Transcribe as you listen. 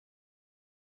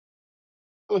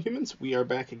Hello, humans. We are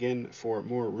back again for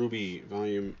more RWBY,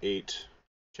 Volume 8,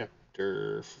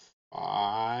 Chapter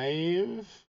 5?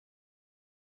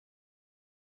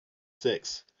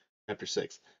 6. Chapter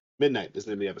 6. Midnight is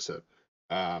the name of the episode.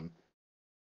 Um,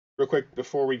 Real quick,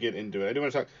 before we get into it, I do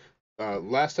want to talk.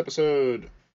 Last episode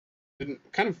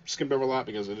didn't kind of skimmed over a lot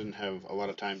because I didn't have a lot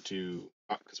of time to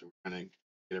talk because we were trying to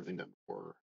get everything done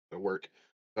before the work.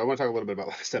 So I want to talk a little bit about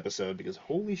last episode because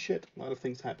holy shit, a lot of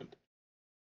things happened.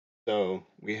 So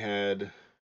we had.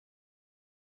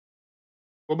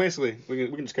 Well, basically, we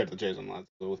can just cut to the chase on that.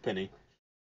 So with Penny.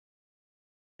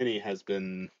 Penny has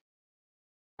been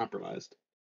compromised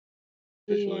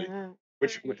officially, Yeah,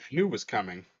 which knew was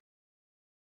coming.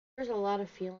 there's a lot of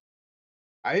feeling.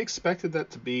 I expected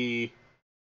that to be.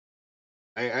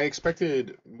 I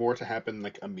expected more to happen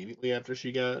like immediately after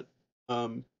she got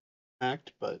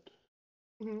hacked, but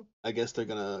Hmm. I guess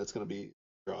it's gonna be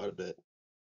drawn a bit.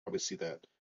 Probably see that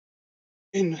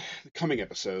in the coming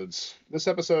episodes. This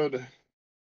episode,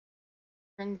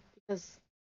 And because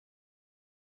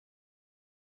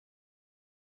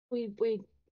we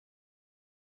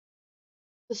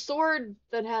the sword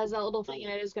that has that little thing in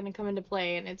it is going to come into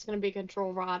play, and it's going to be a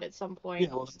control rod at some yeah,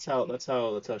 point. well,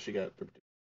 that's how she got.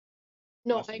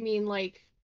 No, I Awesome. mean like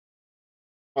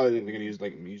Oh, they're gonna use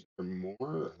it for more.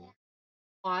 Or...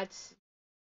 lots.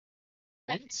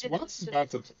 Watts is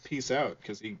about to peace out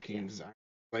because he design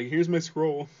like here's my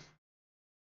scroll.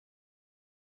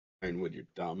 Ironwood, you're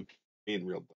dumb. Being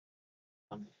real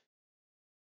dumb.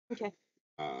 Okay.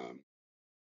 Um,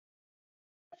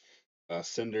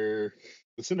 Cinder,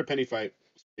 the Cinder Penny fight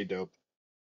was pretty dope.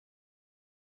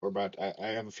 I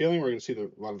have a feeling we're going to see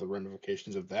a lot of the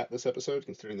ramifications of that this episode,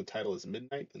 considering the title is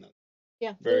Midnight, and that's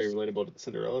Yeah, very relatable to the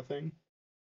Cinderella thing.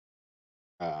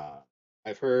 Uh,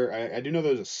 I've heard, I do know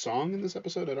there's a song in this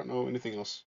episode. I don't know anything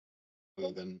else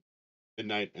other than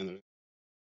Midnight, and there's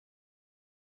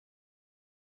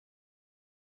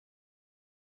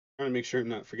trying to make sure I'm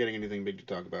not forgetting anything big to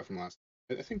talk about from last.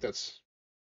 I think that's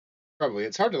probably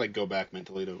it's hard to like go back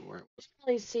mentally to where it was.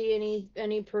 really see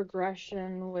any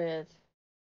progression with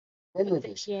Grim the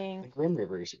Rivers, thinking. the Grim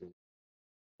Rivers.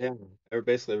 Yeah,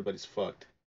 basically everybody's fucked.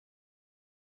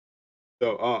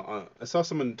 So, I saw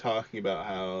someone talking about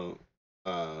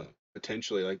how,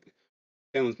 potentially, like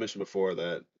Caitlin's mentioned before,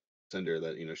 that Cinder,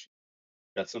 that she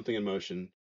got something in motion,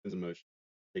 is in motion,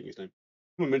 taking his time.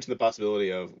 Someone mentioned the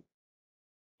possibility of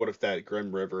what if that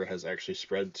Grim River has actually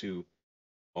spread to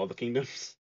all the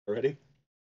kingdoms already?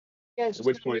 Yeah, At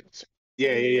which point, yeah,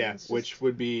 it's just which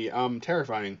would be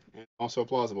terrifying and also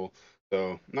plausible.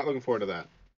 So, not looking forward to that.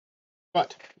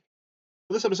 But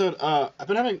for this episode, I've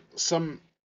been having some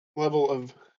level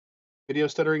of video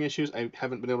stuttering issues. I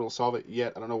haven't been able to solve it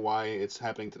yet. I don't know why it's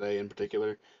happening today in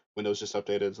particular. Windows just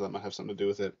updated, so that might have something to do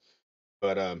with it.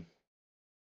 But so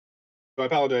I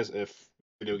apologize if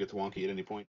video gets wonky at any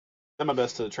point. I've done my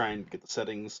best to try and get the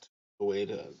settings the way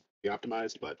to be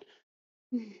optimized, but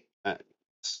uh,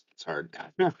 it's hard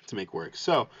to make work.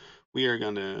 So we are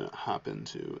going to hop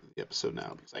into the episode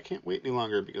now because I can't wait any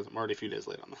longer because I'm already a few days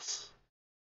late on this.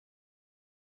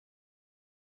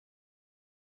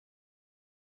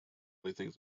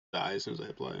 Things die as soon as I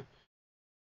hit play.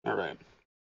 All right.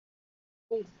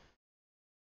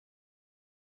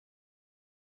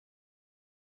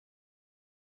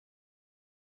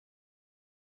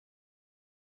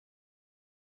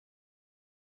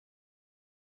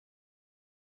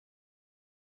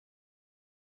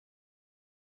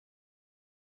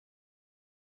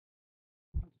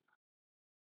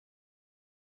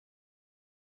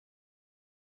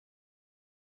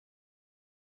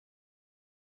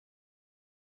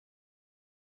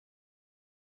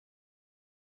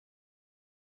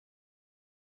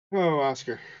 Oh,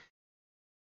 Oscar,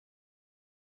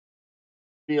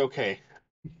 be okay,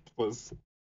 please.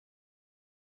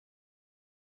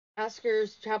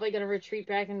 Oscar's probably going to retreat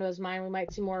back into his mind. We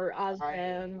might see more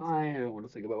Osmond I don't want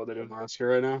to think about what they're doing to Oscar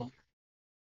right now.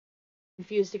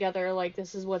 confused together. Like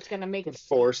this is what's going to make Could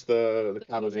force the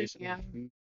combination. Yeah.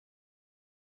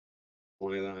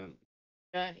 Only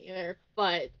that. Either.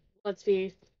 But let's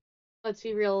be let's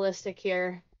be realistic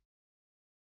here.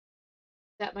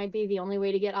 That might be the only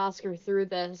way to get Oscar through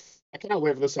this. I cannot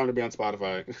wait for this song to be on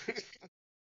Spotify.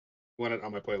 Want it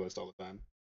on my playlist all the time.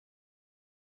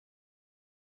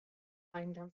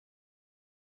 Find them.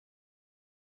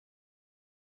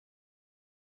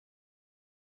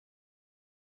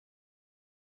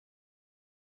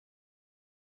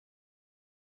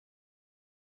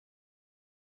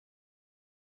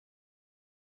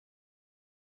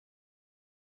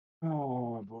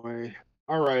 Oh boy.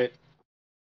 All right.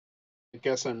 I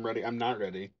guess I'm ready. I'm not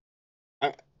ready.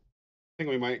 I think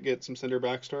we might get some Cinder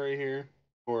backstory here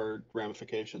or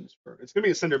ramifications for. It's gonna be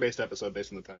a Cinder-based episode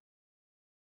based on the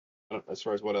time. As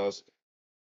far as what else,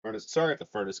 furnace. Sorry if the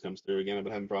furnace comes through again. I've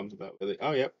been having problems with that lately.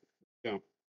 Oh, yep. Go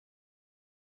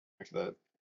back to that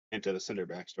into the Cinder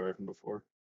backstory from before.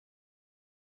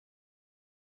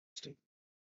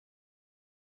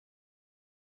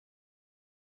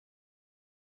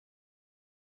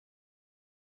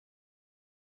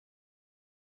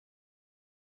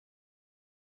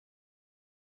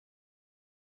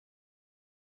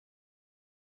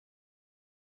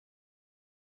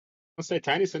 Let's say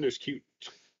Tiny Cinder's cute.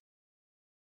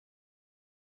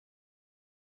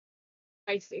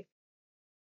 Icy.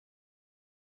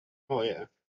 Oh yeah,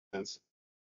 sense.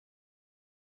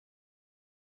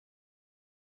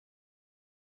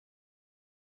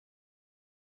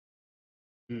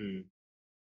 Hmm.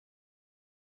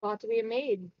 About to be a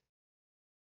maid.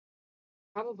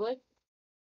 Probably.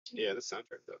 Yeah, the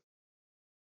soundtrack though.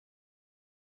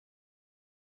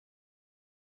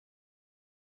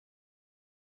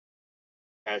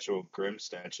 Casual Grim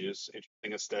statues,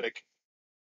 interesting aesthetic.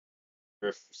 Or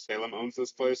if Salem owns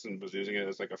this place and was using it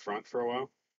as like a front for a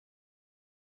while.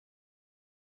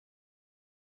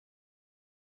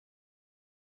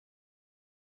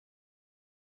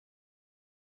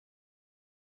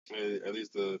 Are these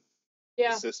the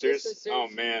Yeah. sisters? The Oh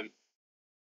sisters. man,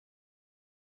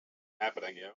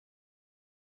 happening, yeah.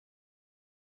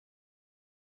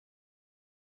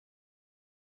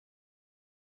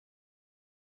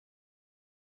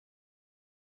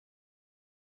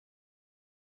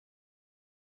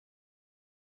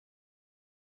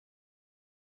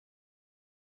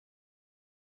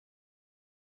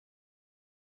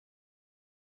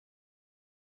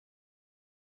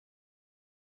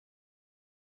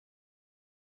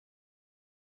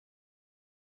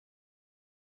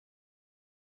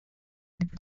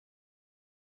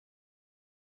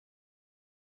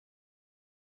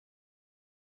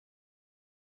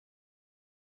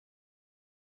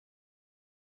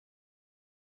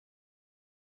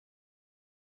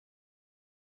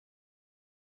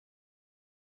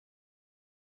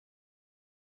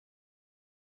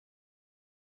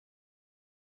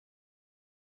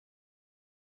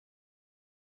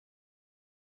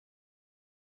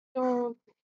 Oh,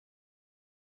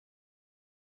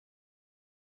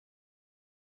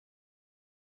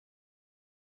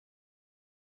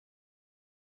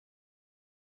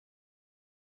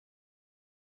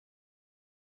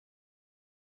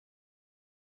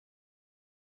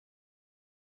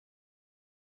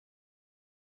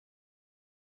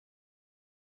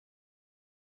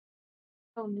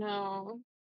 oh no.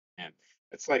 Man,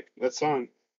 it's like that song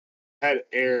had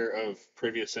air of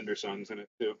previous Cinder songs in it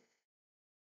too.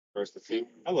 First the theme.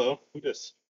 Hello, who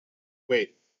just?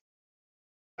 Wait,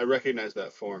 I recognize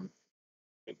that form.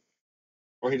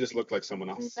 Or he just looked like someone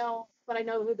else. Of No, but I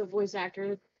know who the voice actor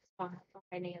is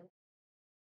behind it.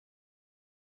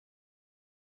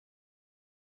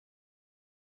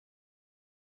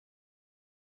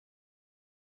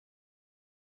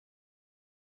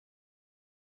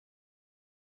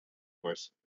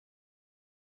 course.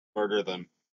 Murder them.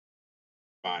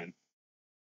 Fine.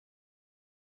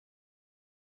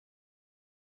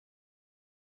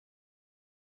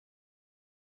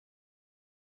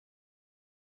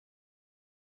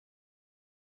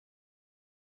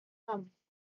 Um,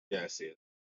 Yeah, I see it.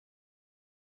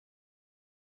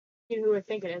 you know who I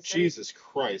think it is, right? Jesus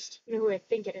Christ. You know who I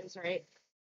think it is, right?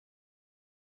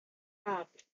 Uh,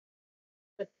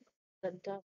 the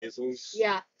the Hazel's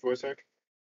yeah. voice actor?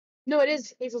 No, it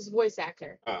is Hazel's voice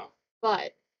actor, Oh.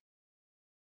 but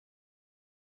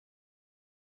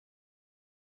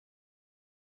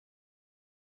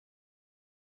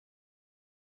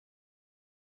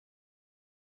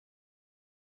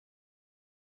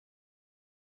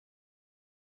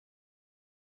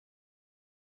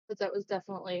that was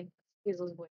definitely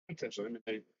Hazel's voice. Potentially.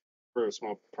 I mean, for a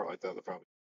small part like that, they probably.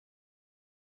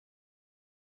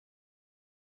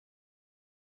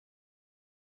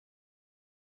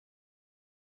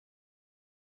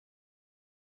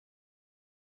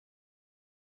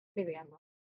 Maybe I'm wrong.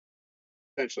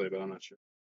 Potentially, but I'm not sure.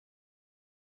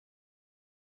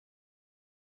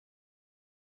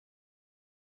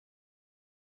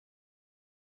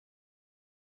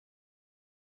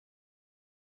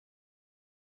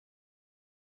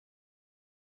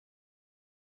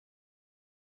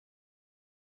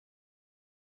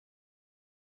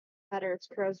 Better, it's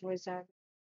Crow's voice actor.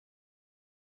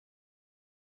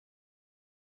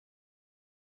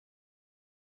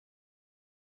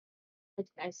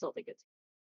 I still think it's.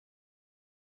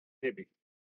 Maybe.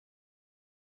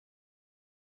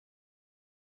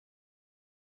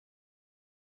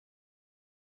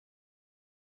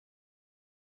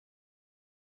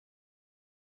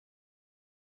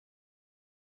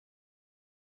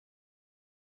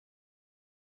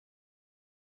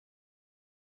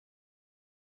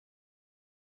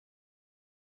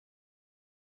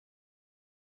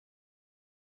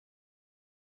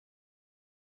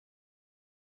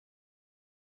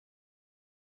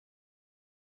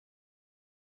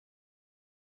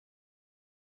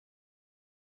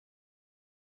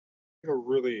 like a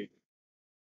really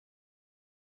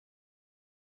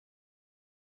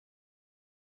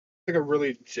like a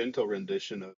really gentle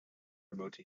rendition of her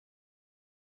motif.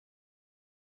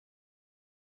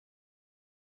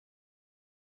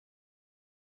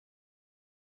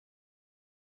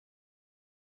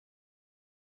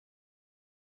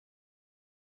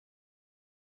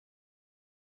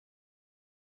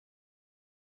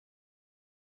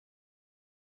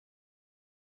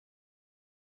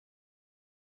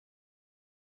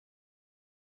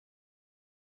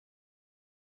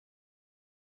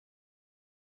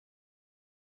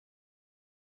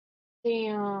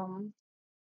 Damn.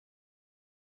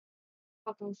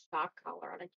 Fucking stock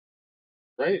color on it.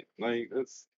 Right? Like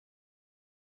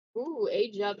Ooh,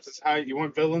 age up. this is how you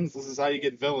want villains. This is how you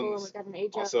get Oh my villains. god, an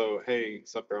age up. Also, hey,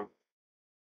 sup, girl?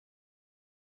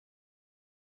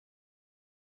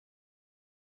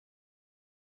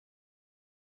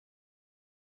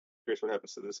 Curious what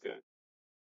happens to this guy.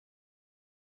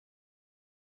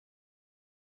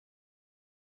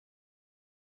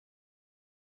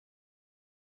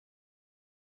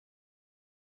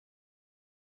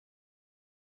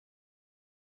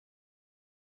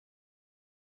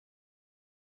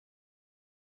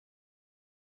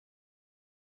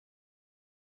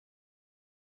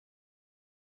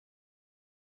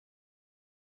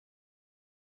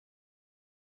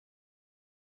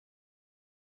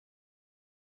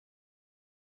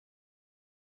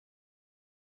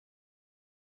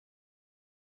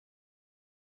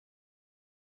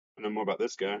 I know more about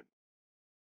this guy.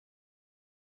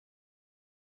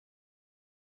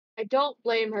 I don't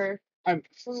blame her I'm.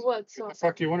 for What what the so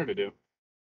fuck do you want her to do?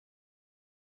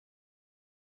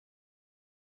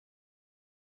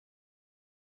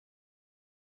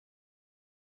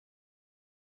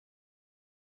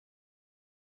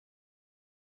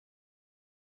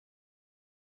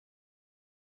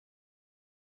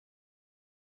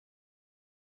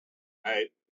 I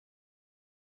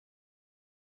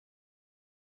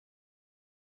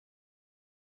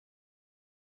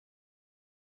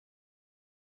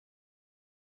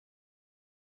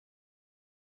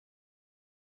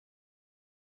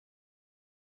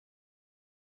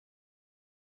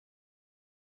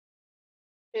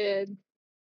kid.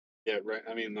 yeah, right.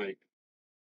 I mean, like,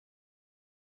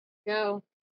 Go.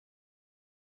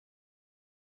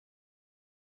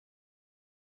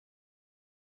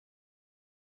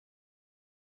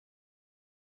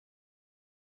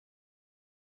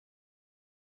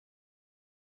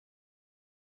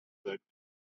 the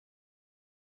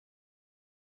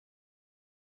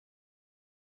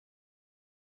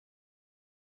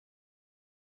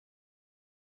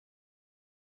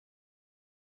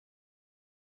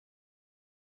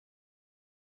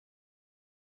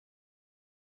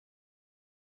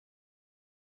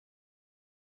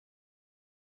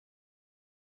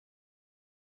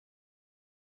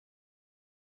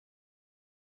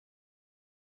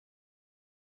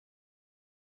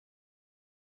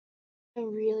I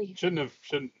really, shouldn't.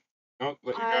 Don't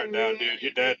let your I guard down, dude.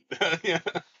 You're really, dead. Yeah.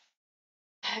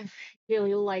 I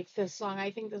really like this song.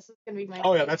 I think this is gonna be my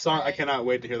Oh yeah, that song. I favorite. cannot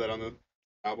wait to hear that on the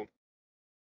album.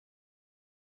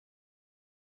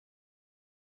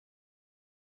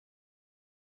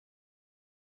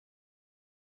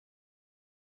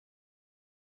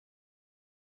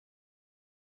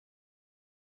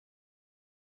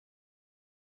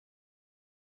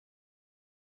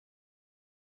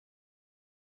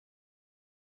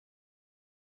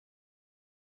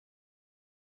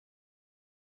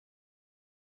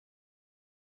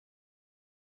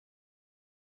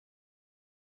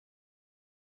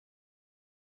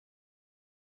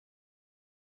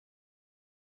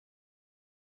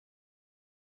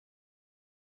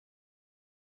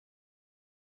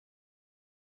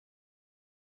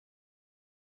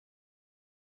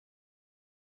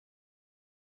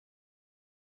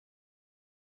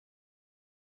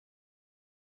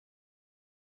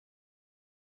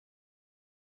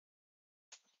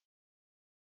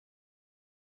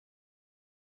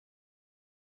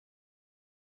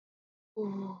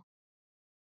 Ooh.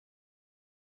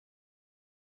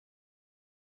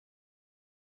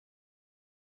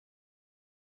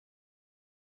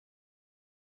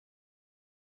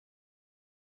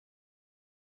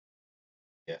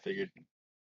 Yeah, figured.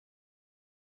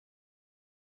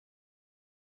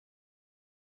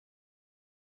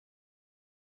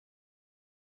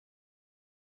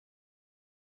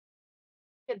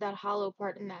 Get that hollow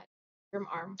part in that from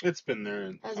arm. It's been there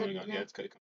and Has it coming been on. Yeah, there? it's kind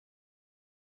of.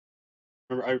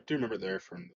 Remember, I do remember it there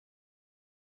from.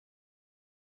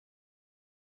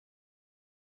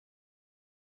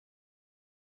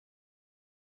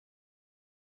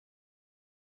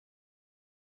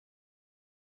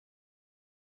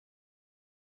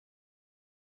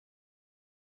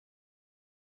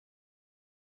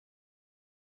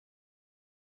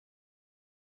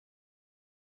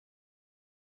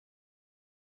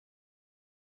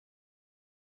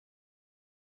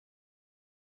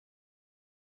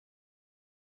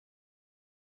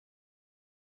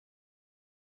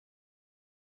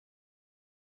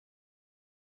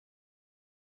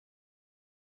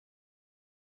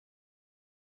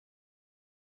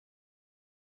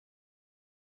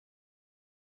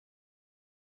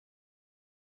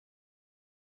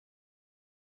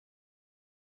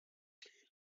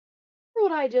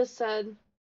 what I just said.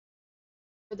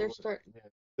 Or they're Yeah,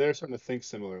 they're starting to think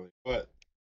similarly, but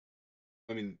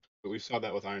I mean, but we saw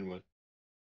that with Ironwood.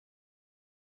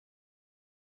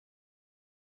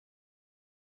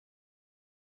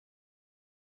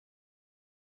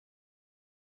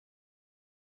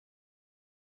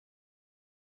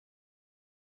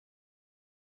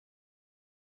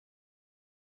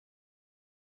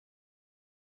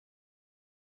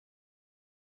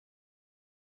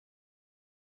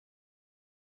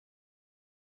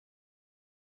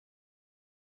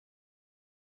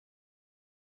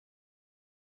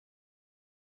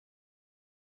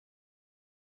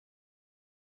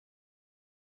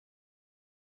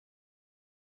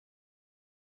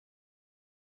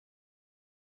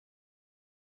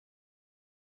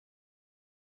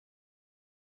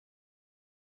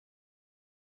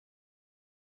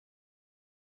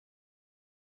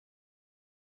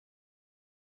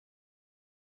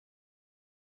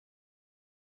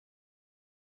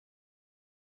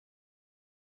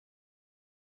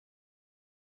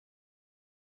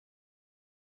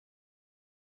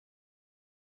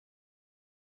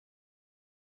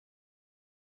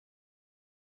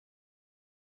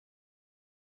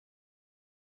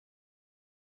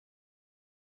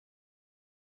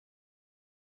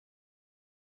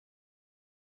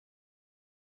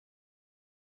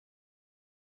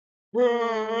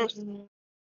 All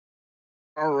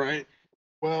right.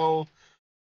 Well,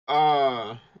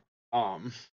 uh,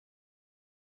 um,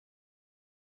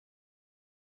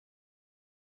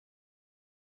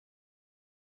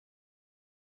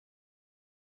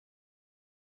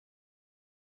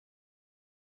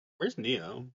 where's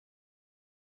Neo?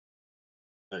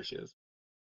 There she is.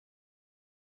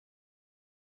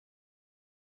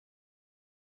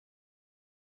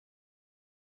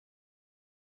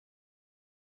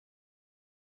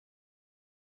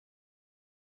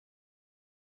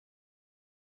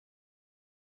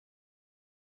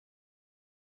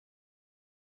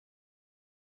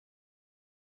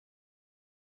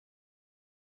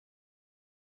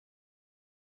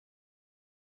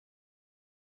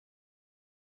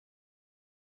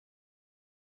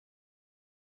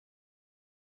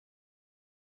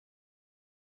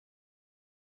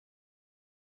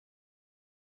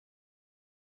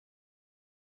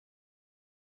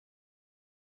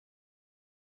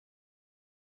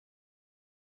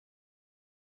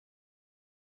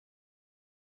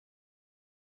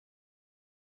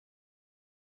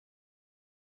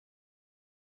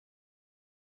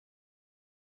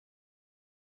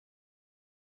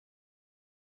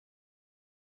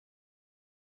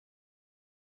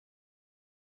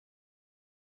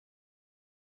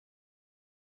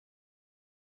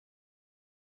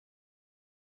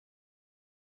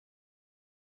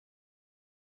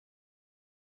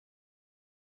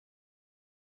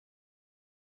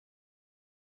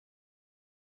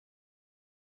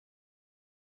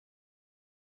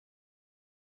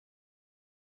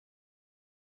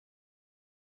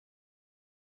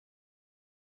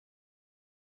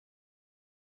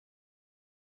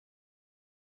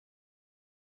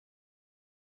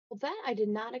 Well, that I did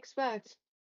not expect.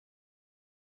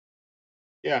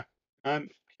 Yeah, I'm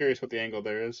curious what the angle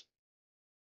there is.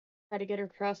 Try to get her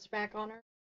trust back on her.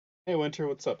 Hey, Winter,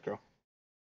 what's up, girl?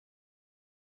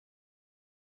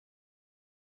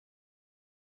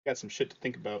 Got some shit to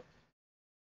think about.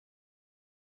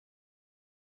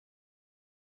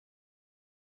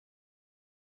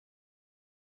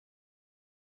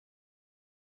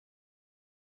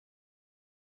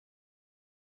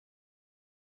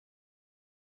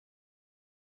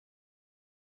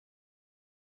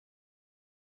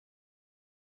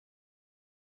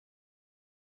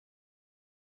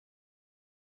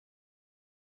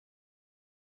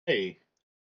 Hey,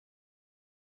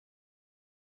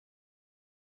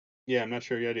 yeah, I'm not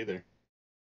sure yet either.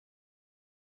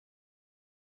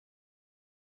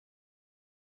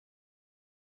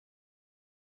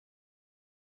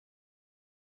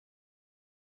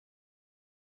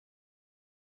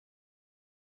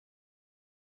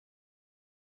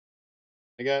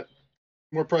 I got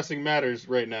more pressing matters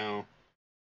right now.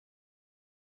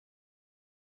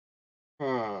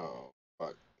 Oh,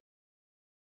 fuck.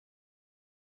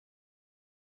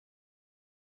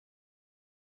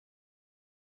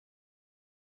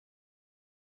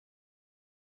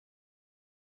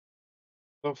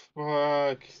 The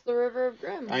fuck? It's the River of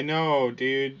Grimm. I know,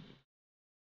 dude.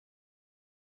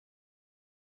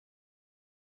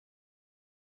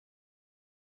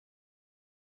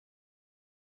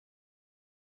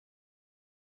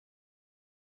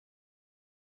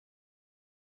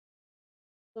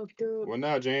 So cute. What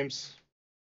now, James?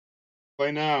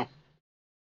 Play now.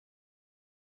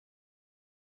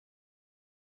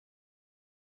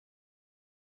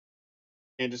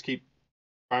 can't just keep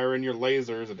firing your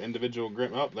lasers at individual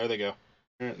Grim. Oh, there they go.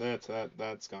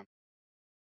 That's gone.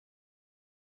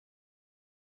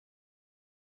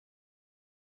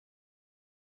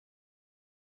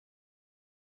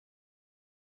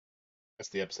 That's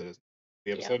the episode. Is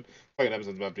the episode? Yeah. Fucking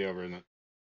episode's about to be over, isn't it?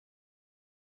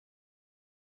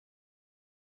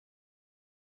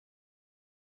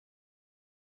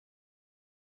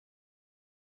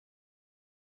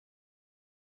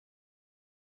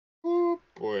 Oh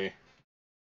boy.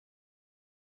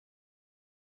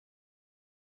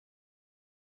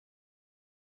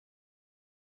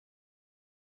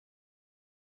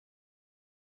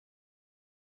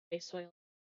 Soil.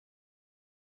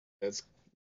 That's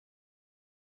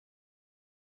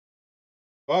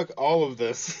fuck all of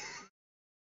this.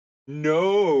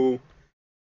 No.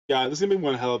 Yeah, this is gonna be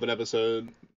one hell of an episode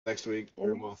next week.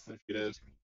 Or well, in a few days.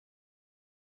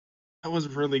 That was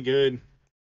really good.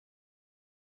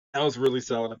 That was really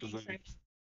solid episode.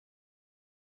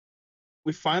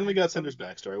 We finally got Cinder's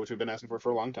backstory, which we've been asking for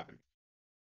a long time.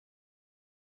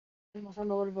 And the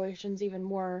motivations even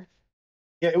more.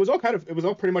 Yeah, it was all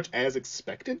pretty much as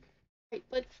expected. Right,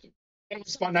 but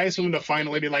it's nice of them to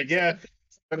finally be like, yeah, I'm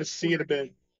gonna see it a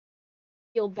bit.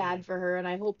 Feel bad for her, and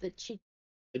I hope that she.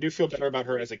 I do feel better about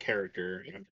her as a character,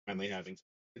 finally having.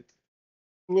 It's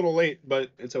a little late, but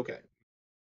it's okay.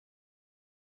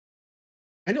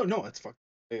 I know, no, it's fucked.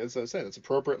 As I said, it's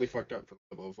appropriately fucked up for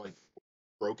the level of like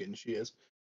broken she is.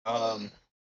 Yeah,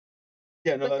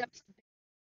 no, that's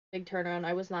big turnaround.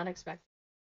 I was not expecting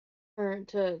her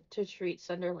to treat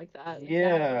Cinder like that.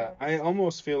 Yeah, I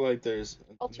almost feel like there's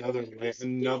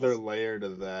another layer to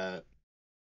that,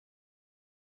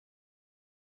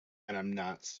 and I'm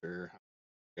not sure.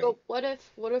 But what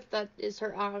if that is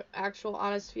her actual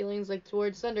honest feelings like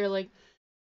towards Cinder? Like,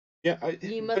 yeah,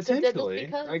 you must potentially.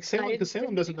 Have like Salem, because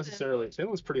Salem doesn't necessarily.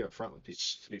 Salem's pretty upfront with people.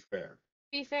 To be fair.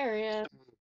 Be fair, yeah.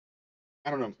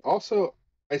 I don't know. Also,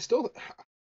 I still,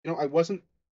 I wasn't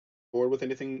bored with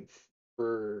anything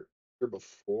for her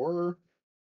before,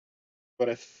 but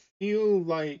I feel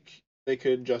like they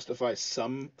could justify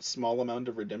some small amount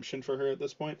of redemption for her at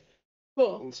this point.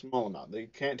 Cool. A small amount. They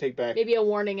can't take back maybe a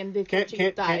warning and they can't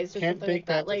dies can't take like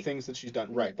back the things that she's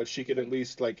done right, but she could at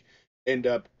least like end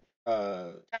up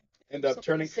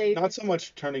turning not so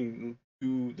much turning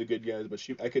to the good guys, but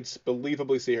I could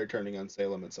believably see her turning on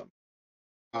Salem at some.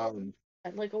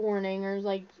 Like a warning or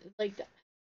like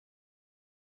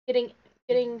getting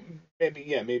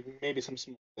maybe some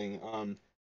small thing.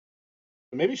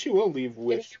 Maybe she will leave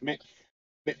with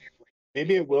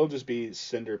maybe it will just be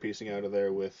Cinder piecing out of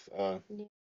there with and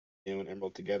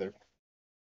Emerald together.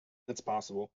 That's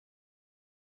possible.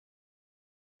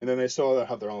 And then they still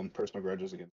have their own personal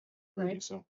grudges against RWBY, right.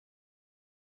 So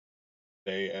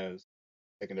they as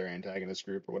secondary antagonist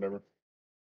group or whatever.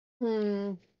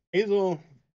 Hazel,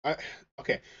 I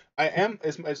am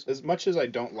as much as I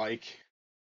don't like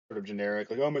sort of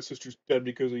generic like, oh, my sister's dead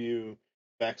because of you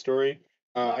backstory.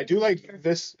 I do like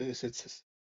this. It's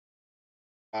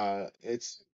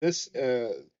this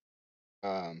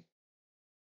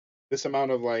this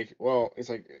amount of like, well, it's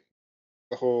like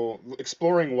the whole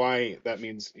exploring why that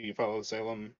means you follow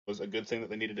Salem was a good thing that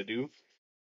they needed to do.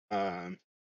 And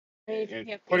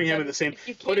putting him in the same,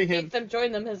 putting him them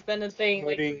join them has been a thing.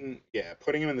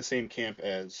 Putting him in the same camp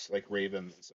as like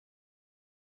Raven.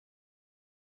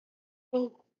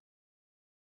 Oh,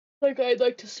 like I'd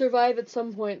like to survive at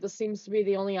some point. This seems to be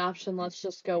the only option. Let's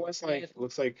just go with it.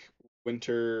 Looks like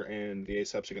Winter and the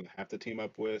Aesop's are gonna have to team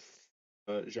up with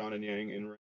Jean and Yang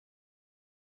in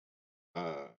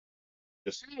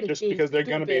just because they're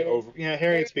gonna be over. Yeah,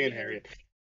 Harriet's being Harriet.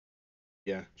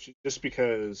 Yeah, just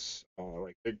because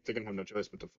like they're gonna have no choice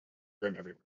but to Grim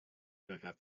everywhere. They're gonna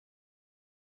have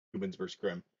humans versus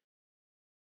Grim.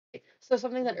 So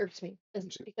something that irks me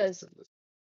is because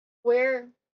where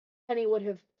Penny would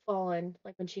have fallen,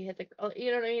 like when she hit the,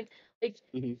 you know what I mean? Like,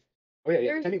 oh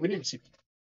yeah, Penny. We didn't see.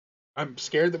 I'm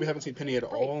scared that we haven't seen Penny at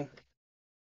all.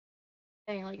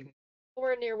 Dang, like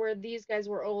nowhere near where these guys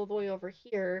were all the way over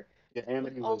here. Yeah,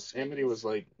 Amity was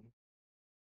like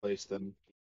placed them.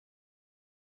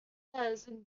 Yes,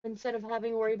 instead of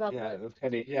having to worry about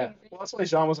Penny. Yeah, well, that's why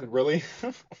Jean wasn't really.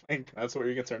 Like, that's what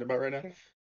you're concerned about right now.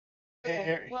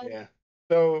 Okay, yeah.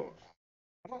 So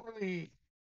I don't really.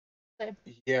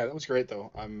 Yeah, that was great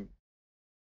though.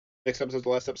 Next episode's the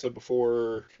last episode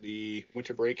before the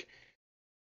winter break,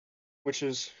 which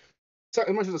is as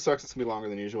much as it sucks, it's gonna be longer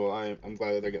than usual. I'm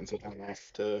glad that they're getting some time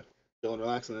off to chill and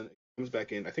relax, and then it comes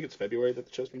back in. I think it's February that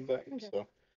the show's coming back, so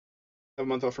have a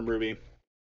month off from RWBY.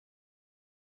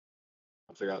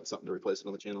 I'll figure out something to replace it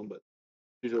on the channel, but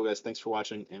usual guys, thanks for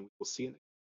watching, and we'll see you next.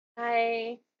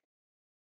 Bye.